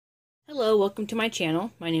Hello, welcome to my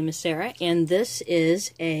channel. My name is Sarah, and this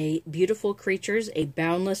is a Beautiful Creatures, a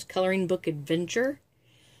Boundless coloring book adventure,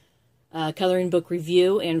 coloring book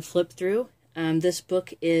review and flip through. This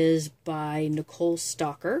book is by Nicole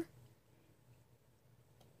Stalker,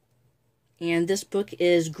 and this book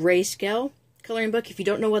is grayscale coloring book. If you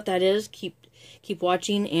don't know what that is, keep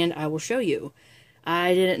watching, and I will show you.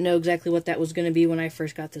 I didn't know exactly what that was going to be when I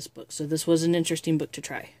first got this book, so this was an interesting book to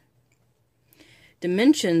try.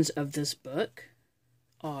 Dimensions of this book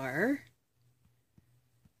are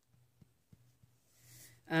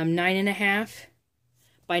 9.5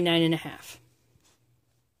 by 9.5.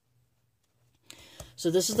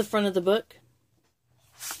 So this is the front of the book.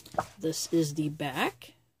 This is the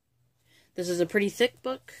back. This is a pretty thick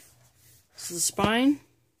book. This is the spine.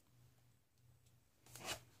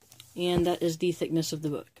 And that is the thickness of the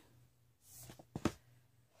book.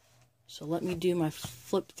 So let me do my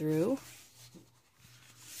flip through.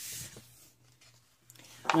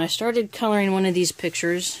 When I started coloring one of these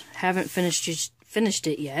pictures, haven't finished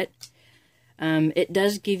it yet. It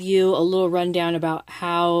does give you a little rundown about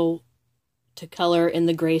how to color in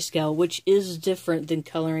the grayscale, which is different than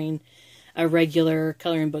coloring a regular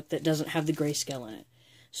coloring book that doesn't have the grayscale in it.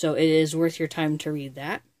 So it is worth your time to read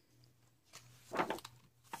that.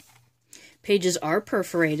 Pages are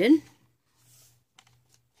perforated.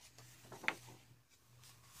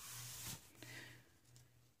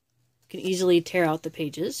 Can easily tear out the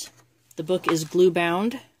pages. The book is glue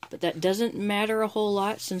bound, but that doesn't matter a whole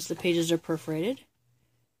lot since the pages are perforated.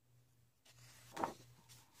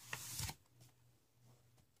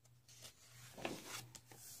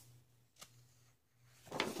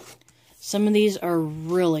 Some of these are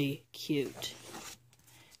really cute.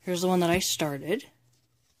 Here's the one that I started,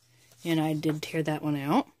 and I did tear that one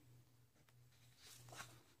out.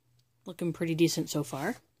 Looking pretty decent so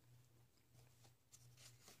far.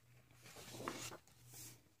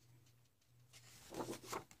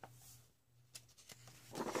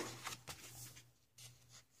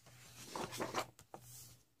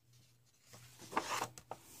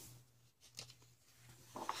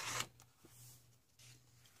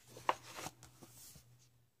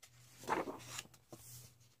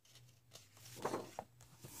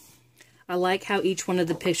 I like how each one of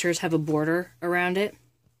the pictures have a border around it.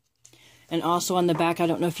 And also on the back, I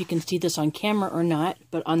don't know if you can see this on camera or not,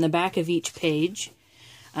 but on the back of each page,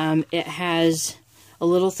 it has a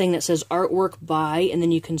little thing that says artwork by, and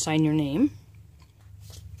then you can sign your name,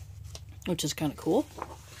 which is kind of cool.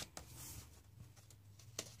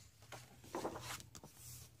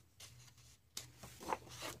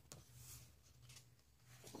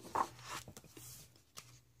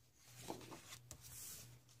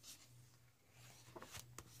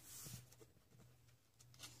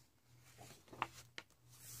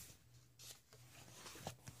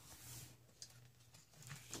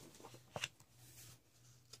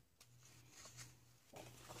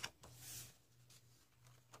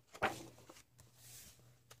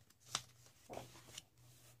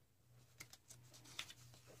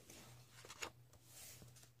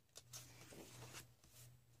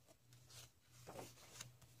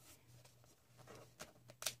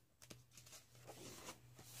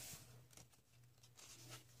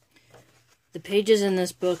 The pages in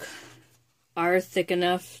this book are thick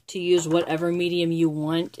enough to use whatever medium you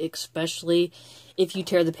want, especially if you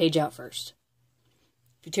tear the page out first.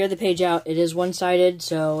 If you tear the page out, it is one-sided,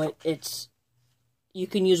 so you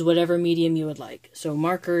can use whatever medium you would like. So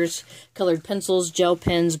markers, colored pencils, gel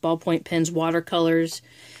pens, ballpoint pens, watercolors,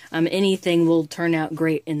 anything will turn out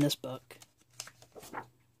great in this book.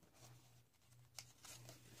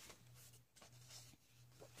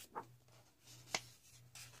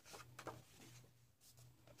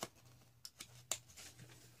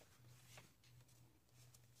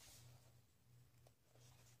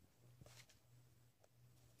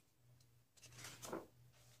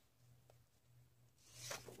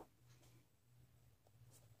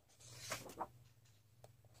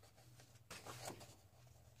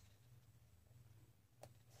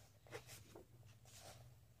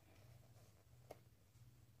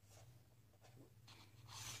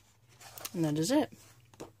 And that is it.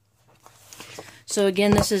 So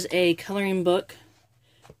again, this is a coloring book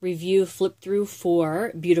review flip through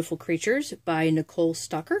for Beautiful Creatures by Nicole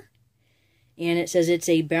Stalker. And it says it's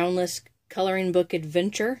a boundless coloring book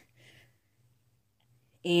adventure.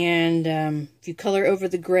 And if you color over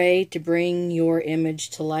the gray to bring your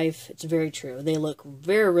image to life, it's very true. They look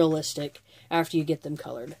very realistic after you get them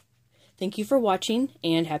colored. Thank you for watching,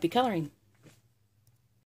 and happy coloring.